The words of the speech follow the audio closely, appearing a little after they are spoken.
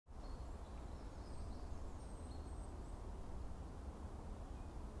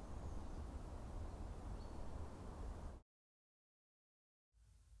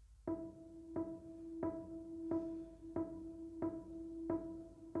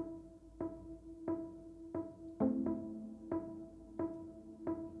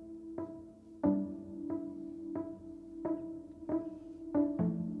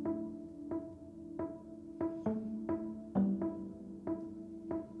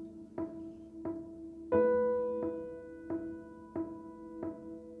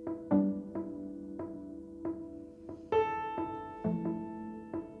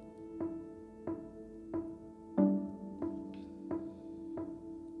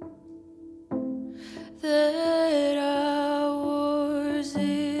That I was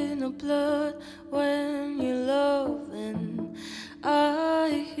in the blood when you're loving.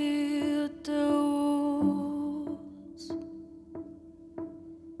 I healed the wounds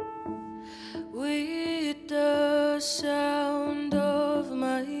with the sound of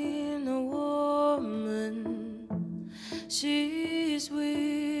my inner woman. She's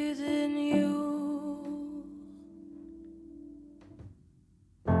within you.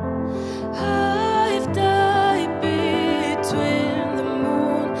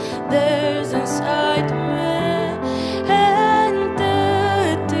 There's inside me and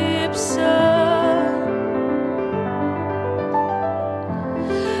the deep sun.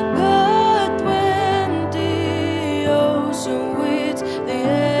 But when the ocean with the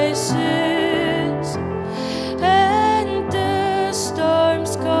aces and the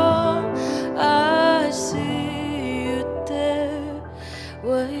storms come, I see you there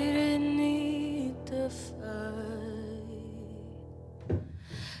waiting in the fight.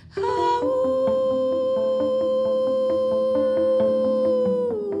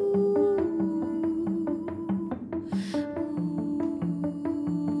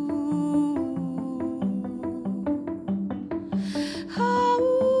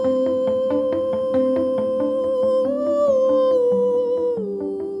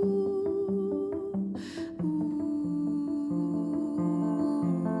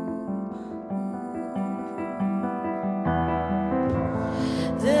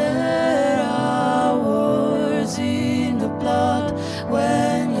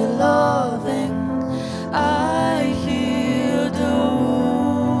 When you're loving, I heal the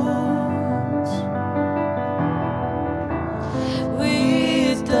wounds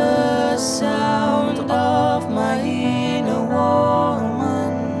with the sound of my inner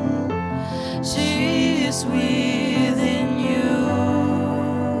woman. She is within you.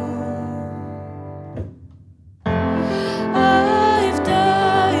 I've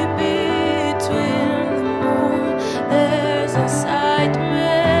died between the moon. There's inside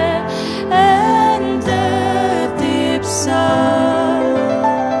me and the deep sun.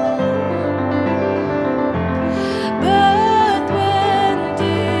 But when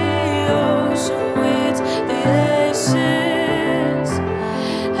the ocean with the aces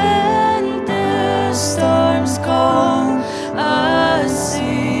and the storms come, I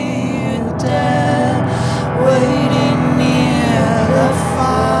see you there waiting near the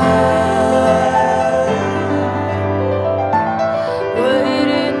fire.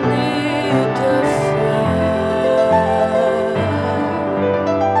 Waiting near the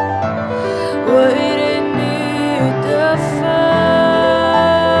fire.